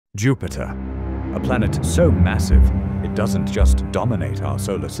Jupiter, a planet so massive it doesn't just dominate our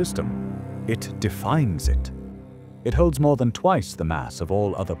solar system, it defines it. It holds more than twice the mass of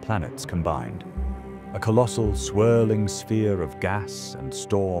all other planets combined. A colossal swirling sphere of gas and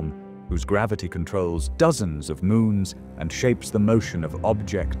storm whose gravity controls dozens of moons and shapes the motion of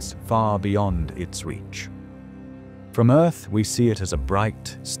objects far beyond its reach. From Earth, we see it as a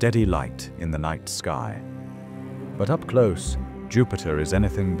bright, steady light in the night sky. But up close, Jupiter is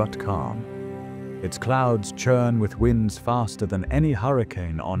anything but calm. Its clouds churn with winds faster than any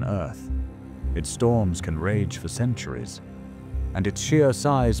hurricane on Earth. Its storms can rage for centuries. And its sheer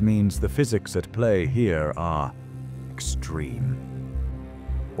size means the physics at play here are extreme.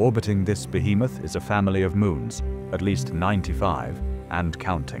 Orbiting this behemoth is a family of moons, at least 95, and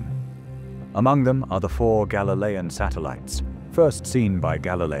counting. Among them are the 4 Galilean satellites, first seen by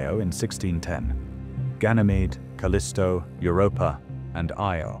Galileo in 1610. Ganymede, Callisto, Europa, and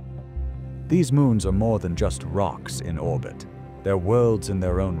Io. These moons are more than just rocks in orbit. They're worlds in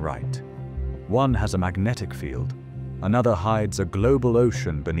their own right. One has a magnetic field, another hides a global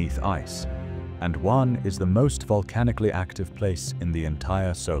ocean beneath ice, and one is the most volcanically active place in the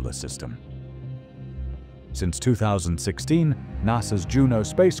entire solar system. Since 2016, NASA's Juno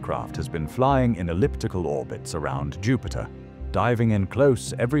spacecraft has been flying in elliptical orbits around Jupiter, diving in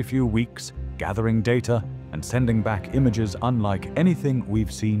close every few weeks, gathering data, and sending back images unlike anything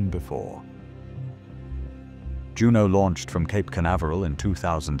we've seen before. Juno launched from Cape Canaveral in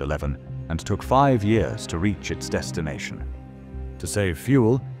 2011 and took 5 years to reach its destination. To save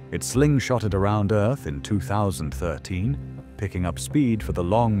fuel, it slingshotted around Earth in 2013, picking up speed for the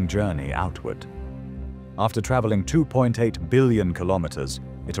long journey outward. After traveling 2.8 billion kilometers,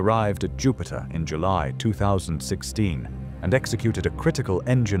 it arrived at Jupiter in July 2016 and executed a critical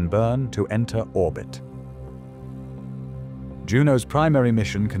engine burn to enter orbit. Juno's primary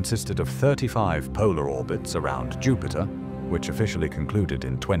mission consisted of 35 polar orbits around Jupiter, which officially concluded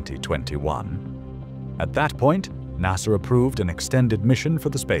in 2021. At that point, NASA approved an extended mission for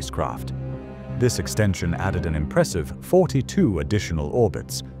the spacecraft. This extension added an impressive 42 additional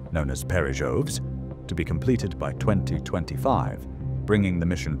orbits, known as perigoves, to be completed by 2025, bringing the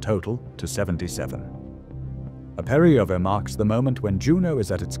mission total to 77. A periove marks the moment when Juno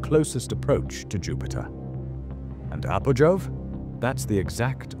is at its closest approach to Jupiter. And apogee? That's the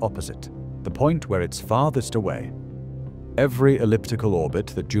exact opposite, the point where it's farthest away. Every elliptical orbit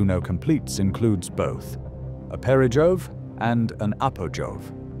that Juno completes includes both a perigove and an apogee.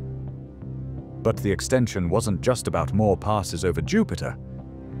 But the extension wasn't just about more passes over Jupiter.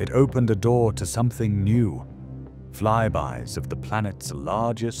 It opened a door to something new, flybys of the planet's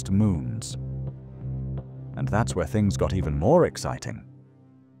largest moons. And that's where things got even more exciting.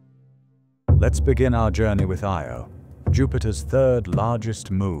 Let's begin our journey with Io, Jupiter's 3rd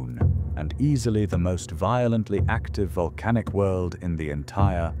largest moon, and easily the most violently active volcanic world in the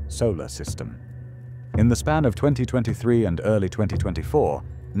entire solar system. In the span of 2023 and early 2024,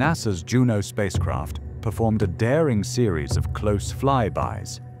 NASA's Juno spacecraft performed a daring series of close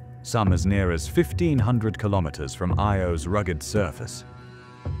flybys, some as near as 1,500 kilometers from Io's rugged surface.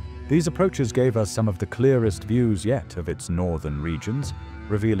 These approaches gave us some of the clearest views yet of its northern regions,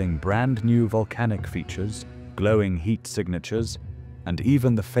 revealing brand new volcanic features, glowing heat signatures, and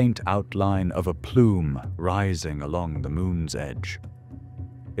even the faint outline of a plume rising along the moon's edge.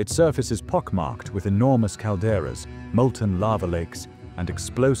 Its surface is pockmarked with enormous calderas, molten lava lakes, and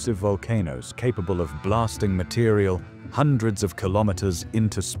explosive volcanoes capable of blasting material hundreds of kilometers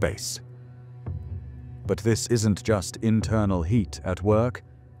into space. But this isn't just internal heat at work.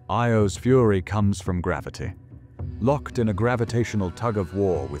 Io's fury comes from gravity. Locked in a gravitational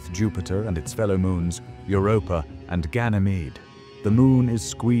tug-of-war with Jupiter and its fellow moons, Europa and Ganymede, the moon is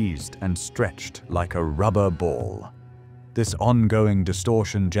squeezed and stretched like a rubber ball. This ongoing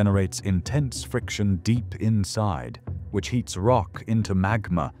distortion generates intense friction deep inside, which heats rock into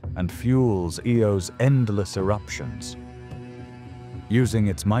magma and fuels Io's endless eruptions. Using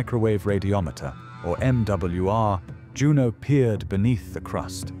its microwave radiometer, or MWR, Juno peered beneath the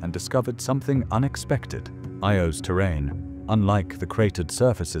crust and discovered something unexpected. Io's terrain, unlike the cratered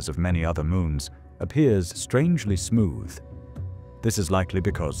surfaces of many other moons, appears strangely smooth. This is likely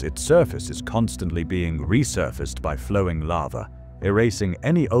because its surface is constantly being resurfaced by flowing lava, erasing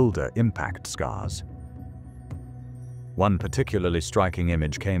any older impact scars. One particularly striking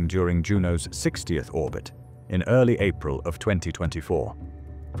image came during Juno's 60th orbit, in early April of 2024.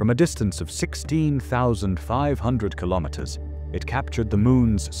 From a distance of 16,500 kilometers, it captured the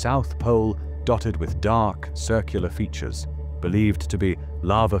moon's south pole dotted with dark, circular features, believed to be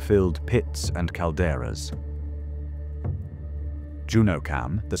lava-filled pits and calderas.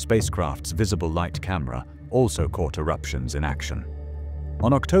 JunoCam, the spacecraft's visible light camera, also caught eruptions in action.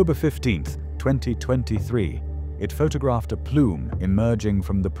 On October 15, 2023, it photographed a plume emerging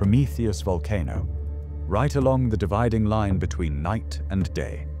from the Prometheus volcano, right along the dividing line between night and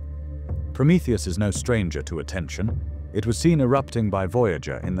day. Prometheus is no stranger to attention. It was seen erupting by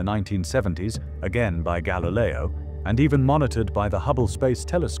Voyager in the 1970s, again by Galileo, and even monitored by the Hubble Space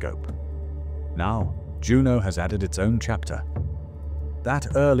Telescope. Now, Juno has added its own chapter.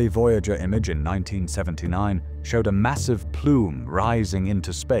 That early Voyager image in 1979 showed a massive plume rising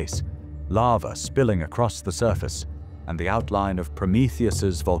into space, lava spilling across the surface, and the outline of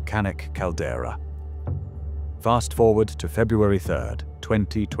Prometheus's volcanic caldera. Fast forward to February 3,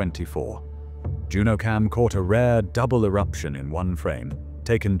 2024. JunoCam caught a rare double eruption in one frame,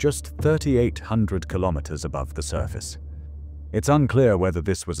 taken just 3,800 kilometers above the surface. It's unclear whether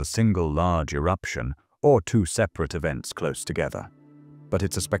this was a single large eruption or two separate events close together, but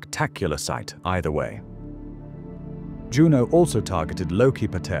it's a spectacular sight either way. Juno also targeted Loki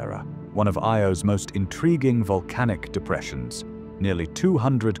Patera, one of Io's most intriguing volcanic depressions, nearly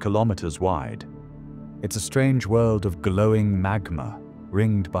 200 kilometers wide. It's a strange world of glowing magma,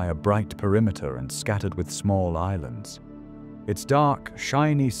 ringed by a bright perimeter and scattered with small islands. Its dark,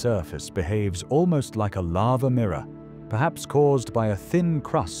 shiny surface behaves almost like a lava mirror, perhaps caused by a thin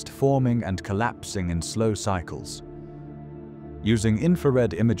crust forming and collapsing in slow cycles. Using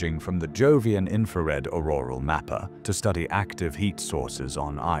infrared imaging from the Jovian Infrared Auroral Mapper to study active heat sources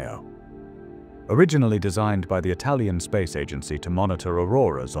on Io. Originally designed by the Italian Space Agency to monitor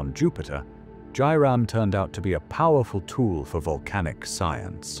auroras on Jupiter, JIRAM turned out to be a powerful tool for volcanic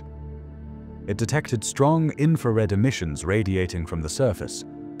science. It detected strong infrared emissions radiating from the surface,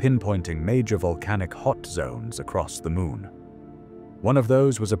 pinpointing major volcanic hot zones across the Moon. One of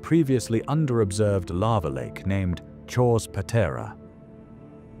those was a previously under-observed lava lake named Chors Patera.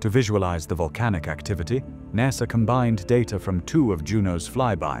 To visualize the volcanic activity, NASA combined data from two of Juno's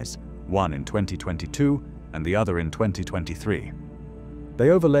flybys, one in 2022 and the other in 2023.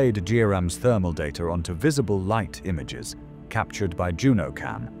 They overlaid JIRAM's thermal data onto visible light images captured by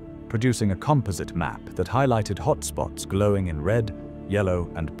JunoCam, producing a composite map that highlighted hotspots glowing in red, yellow,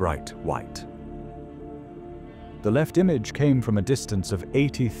 and bright white. The left image came from a distance of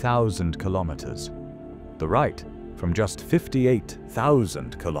 80,000 kilometers. The right from just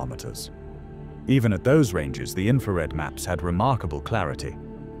 58,000 kilometers. Even at those ranges, the infrared maps had remarkable clarity,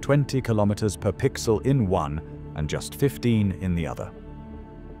 20 kilometers per pixel in one and just 15 in the other.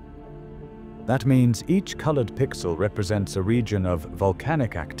 That means each colored pixel represents a region of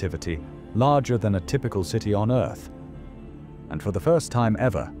volcanic activity larger than a typical city on Earth. And for the first time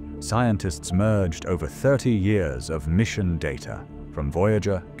ever, scientists merged over 30 years of mission data from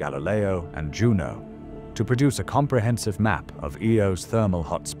Voyager, Galileo, and Juno to produce a comprehensive map of Io's thermal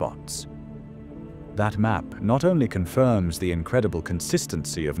hotspots. That map not only confirms the incredible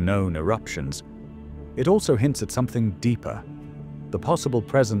consistency of known eruptions, it also hints at something deeper: the possible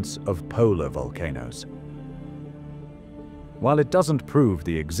presence of polar volcanoes. While it doesn't prove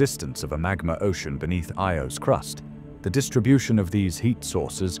the existence of a magma ocean beneath Io's crust, the distribution of these heat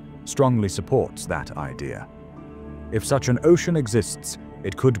sources strongly supports that idea. If such an ocean exists,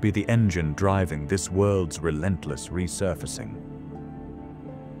 it could be the engine driving this world's relentless resurfacing.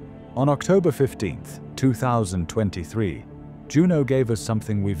 On October 15, 2023, Juno gave us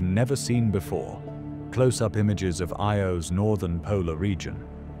something we've never seen before: close-up images of Io's northern polar region.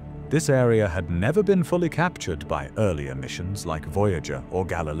 This area had never been fully captured by earlier missions like Voyager or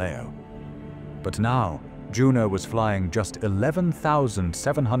Galileo. But now, Juno was flying just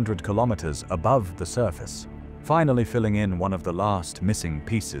 11,700 kilometers above the surface, finally filling in one of the last missing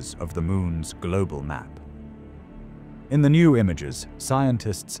pieces of the Moon's global map. In the new images,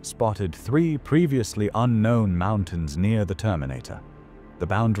 scientists spotted three previously unknown mountains near the terminator, the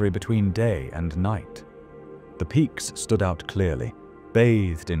boundary between day and night. The peaks stood out clearly,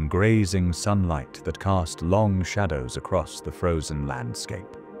 bathed in grazing sunlight that cast long shadows across the frozen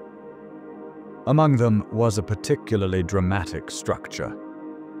landscape. Among them was a particularly dramatic structure,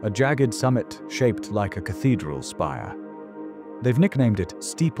 a jagged summit shaped like a cathedral spire. They've nicknamed it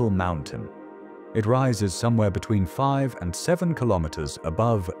Steeple Mountain. It rises somewhere between 5 and 7 kilometers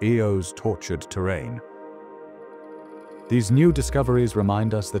above Io's tortured terrain. These new discoveries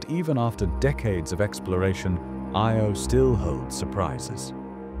remind us that even after decades of exploration, Io still holds surprises.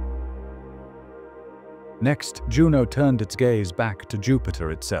 Next, Juno turned its gaze back to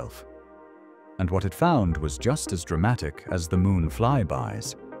Jupiter itself. And what it found was just as dramatic as the Moon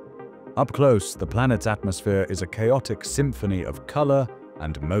flybys. Up close, the planet's atmosphere is a chaotic symphony of color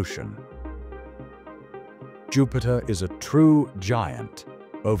and motion. Jupiter is a true giant,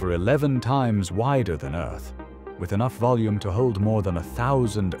 over 11 times wider than Earth, with enough volume to hold more than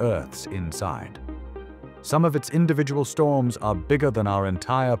 1,000 Earths inside. Some of its individual storms are bigger than our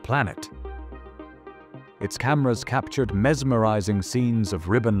entire planet. Its cameras captured mesmerizing scenes of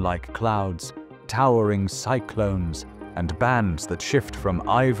ribbon-like clouds, towering cyclones, and bands that shift from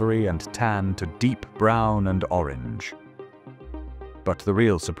ivory and tan to deep brown and orange. But the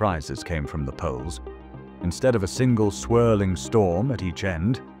real surprises came from the poles. Instead of a single swirling storm at each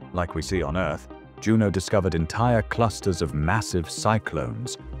end, like we see on Earth, Juno discovered entire clusters of massive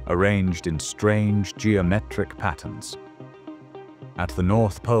cyclones, arranged in strange geometric patterns. At the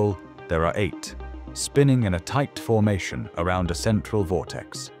North Pole, there are 8, spinning in a tight formation around a central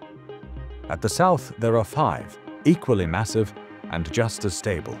vortex. At the South, there are 5, equally massive and just as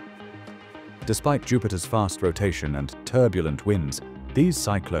stable. Despite Jupiter's fast rotation and turbulent winds, these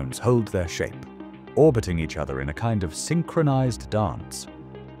cyclones hold their shape, orbiting each other in a kind of synchronized dance.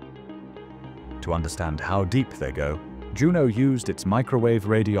 To understand how deep they go, Juno used its microwave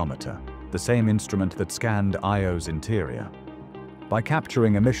radiometer, the same instrument that scanned Io's interior. By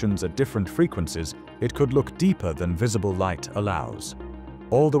capturing emissions at different frequencies, it could look deeper than visible light allows,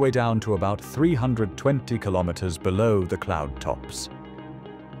 all the way down to about 320 kilometers below the cloud tops.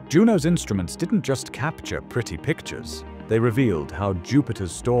 Juno's instruments didn't just capture pretty pictures, they revealed how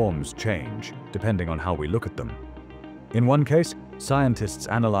Jupiter's storms change, depending on how we look at them. In one case, scientists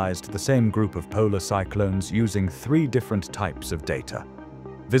analyzed the same group of polar cyclones using 3 different types of data: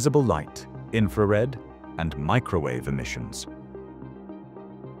 visible light, infrared, and microwave emissions.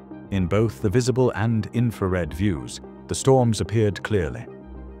 In both the visible and infrared views, the storms appeared clearly,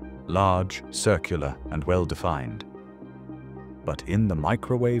 large, circular, and well-defined. But in the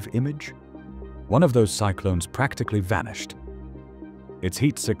microwave image, one of those cyclones practically vanished. Its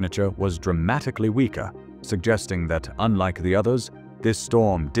heat signature was dramatically weaker, suggesting that, unlike the others, this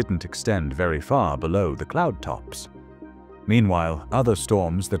storm didn't extend very far below the cloud tops. Meanwhile, other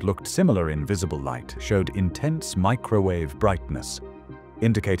storms that looked similar in visible light showed intense microwave brightness,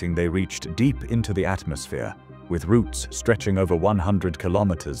 indicating they reached deep into the atmosphere, with routes stretching over 100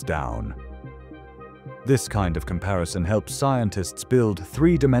 kilometers down. This kind of comparison helps scientists build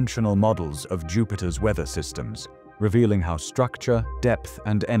 3-dimensional models of Jupiter's weather systems, revealing how structure, depth,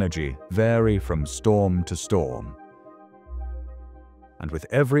 and energy vary from storm to storm. And with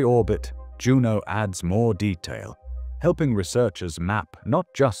every orbit, Juno adds more detail, helping researchers map not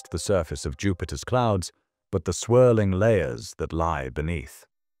just the surface of Jupiter's clouds, but the swirling layers that lie beneath.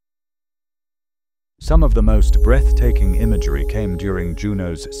 Some of the most breathtaking imagery came during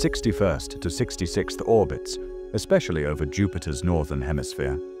Juno's 61st to 66th orbits, especially over Jupiter's northern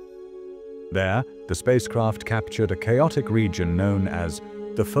hemisphere. There, the spacecraft captured a chaotic region known as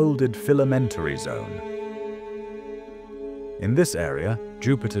the folded filamentary zone. In this area,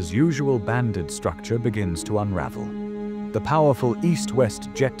 Jupiter's usual banded structure begins to unravel. The powerful east-west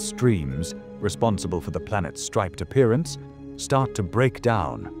jet streams, responsible for the planet's striped appearance, start to break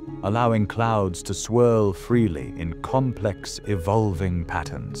down, allowing clouds to swirl freely in complex, evolving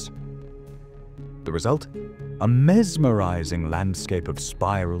patterns. The result? A mesmerizing landscape of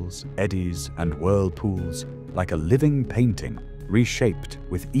spirals, eddies, and whirlpools, like a living painting, reshaped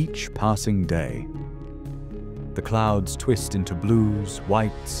with each passing day. The clouds twist into blues,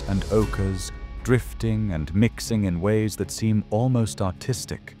 whites, and ochres, drifting and mixing in ways that seem almost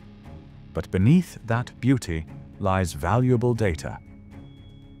artistic. But beneath that beauty lies valuable data.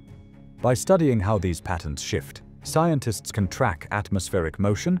 By studying how these patterns shift, scientists can track atmospheric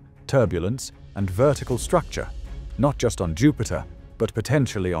motion, turbulence, and vertical structure, not just on Jupiter, but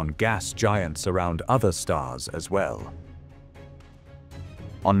potentially on gas giants around other stars as well.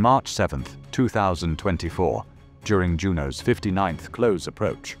 On March 7, 2024, during Juno's 59th close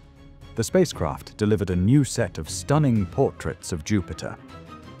approach, the spacecraft delivered a new set of stunning portraits of Jupiter.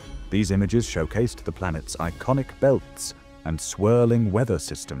 These images showcased the planet's iconic belts and swirling weather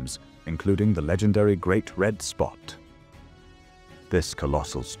systems, including the legendary Great Red Spot. This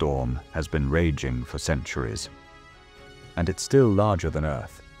colossal storm has been raging for centuries, and it's still larger than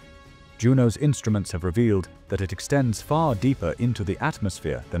Earth. Juno's instruments have revealed that it extends far deeper into the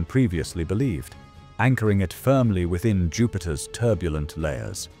atmosphere than previously believed, anchoring it firmly within Jupiter's turbulent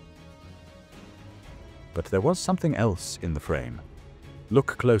layers. But there was something else in the frame.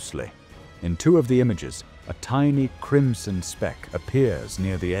 Look closely. In 2 of the images, a tiny crimson speck appears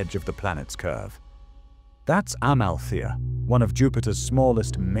near the edge of the planet's curve. That's Amalthea, one of Jupiter's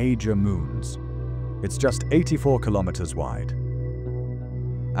smallest major moons. It's just 84 kilometers wide.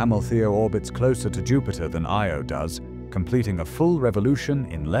 Amalthea orbits closer to Jupiter than Io does, completing a full revolution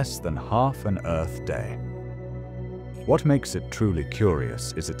in less than half an Earth day. What makes it truly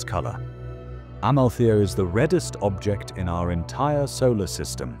curious is its color. Amalthea is the reddest object in our entire solar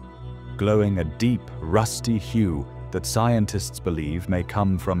system, glowing a deep, rusty hue that scientists believe may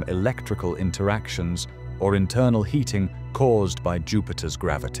come from electrical interactions or internal heating caused by Jupiter's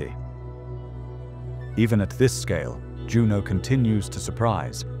gravity. Even at this scale, Juno continues to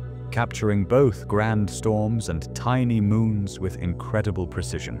surprise, capturing both grand storms and tiny moons with incredible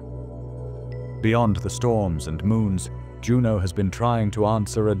precision. Beyond the storms and moons, Juno has been trying to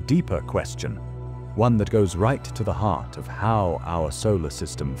answer a deeper question, one that goes right to the heart of how our solar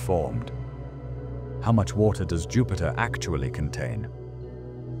system formed. How much water does Jupiter actually contain?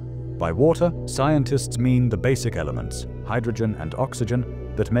 By water, scientists mean the basic elements, hydrogen and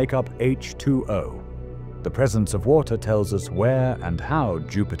oxygen, that make up H2O. The presence of water tells us where and how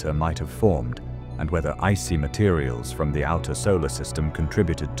Jupiter might have formed, and whether icy materials from the outer solar system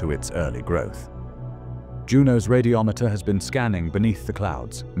contributed to its early growth. Juno's radiometer has been scanning beneath the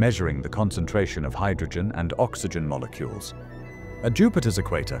clouds, measuring the concentration of hydrogen and oxygen molecules. At Jupiter's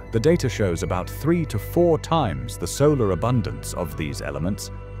equator, the data shows about 3 to 4 times the solar abundance of these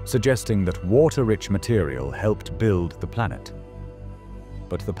elements, suggesting that water-rich material helped build the planet.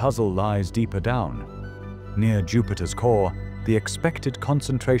 But the puzzle lies deeper down. Near Jupiter's core, the expected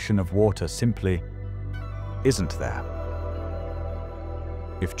concentration of water simply isn't there.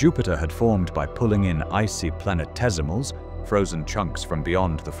 If Jupiter had formed by pulling in icy planetesimals, frozen chunks from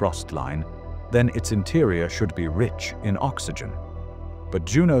beyond the frost line, then its interior should be rich in oxygen. But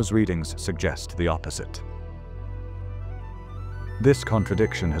Juno's readings suggest the opposite. This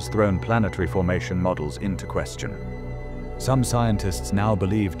contradiction has thrown planetary formation models into question. Some scientists now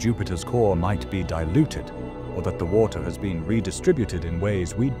believe Jupiter's core might be diluted, or that the water has been redistributed in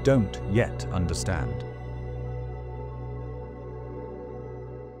ways we don't yet understand.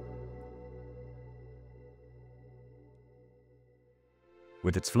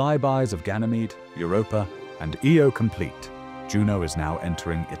 With its flybys of Ganymede, Europa, and Io complete, Juno is now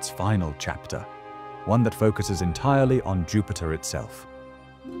entering its final chapter, one that focuses entirely on Jupiter itself.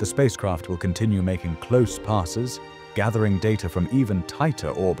 The spacecraft will continue making close passes, gathering data from even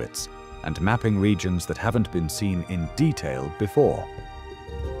tighter orbits, and mapping regions that haven't been seen in detail before.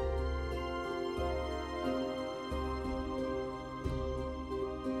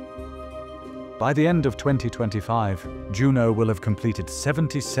 By the end of 2025, Juno will have completed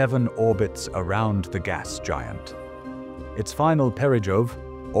 77 orbits around the gas giant. Its final perigove,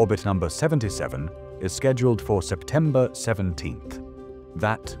 orbit number 77, is scheduled for September 17th.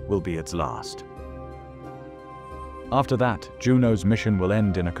 That will be its last. After that, Juno's mission will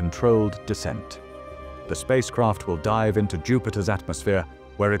end in a controlled descent. The spacecraft will dive into Jupiter's atmosphere,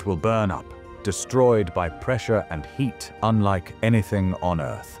 where it will burn up, destroyed by pressure and heat unlike anything on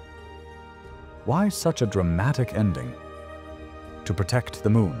Earth. Why such a dramatic ending? To protect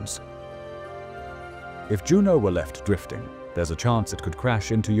the moons. If Juno were left drifting, there's a chance it could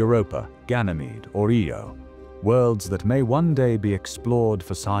crash into Europa, Ganymede, or Io, worlds that may one day be explored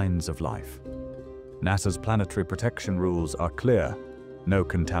for signs of life. NASA's planetary protection rules are clear: no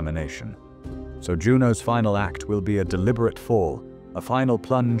contamination. So Juno's final act will be a deliberate fall, a final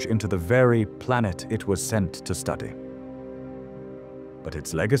plunge into the very planet it was sent to study. But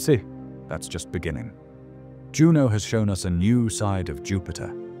its legacy? That's just beginning. Juno has shown us a new side of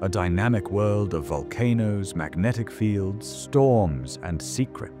Jupiter, a dynamic world of volcanoes, magnetic fields, storms, and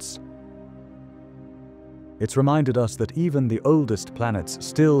secrets. It's reminded us that even the oldest planets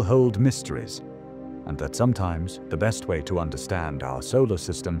still hold mysteries, and that sometimes the best way to understand our solar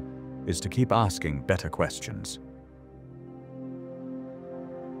system is to keep asking better questions.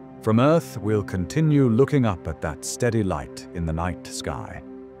 From Earth, we'll continue looking up at that steady light in the night sky.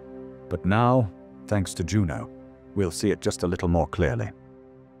 But now, thanks to Juno, we'll see it just a little more clearly.